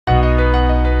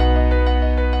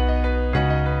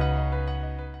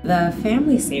The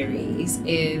family series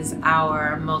is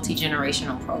our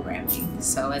multi-generational programming.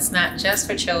 So it's not just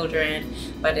for children,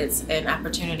 but it's an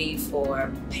opportunity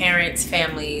for parents,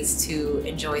 families to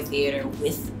enjoy theater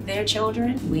with their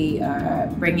children. We are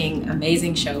bringing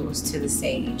amazing shows to the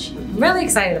stage. I'm really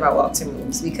excited about Walk Two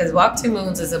Moons because Walk Two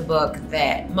Moons is a book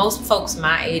that most folks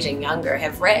my age and younger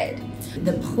have read.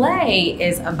 The play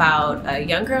is about a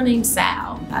young girl named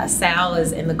Sal. Sal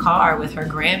is in the car with her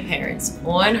grandparents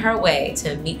on her way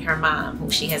to meet her mom, who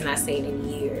she has not seen in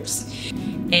years.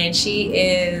 And she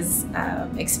is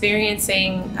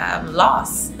experiencing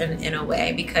loss in a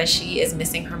way because she is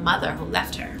missing her mother who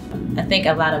left her. I think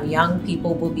a lot of young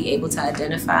people will be able to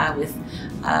identify with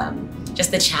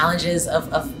just the challenges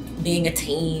of being a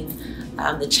teen,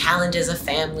 the challenges of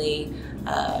family,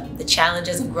 the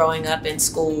challenges of growing up in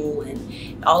school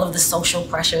and all of the social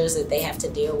pressures that they have to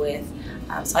deal with.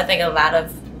 So I think a lot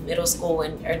of middle school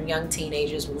and young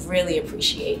teenagers will really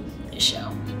appreciate this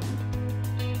show.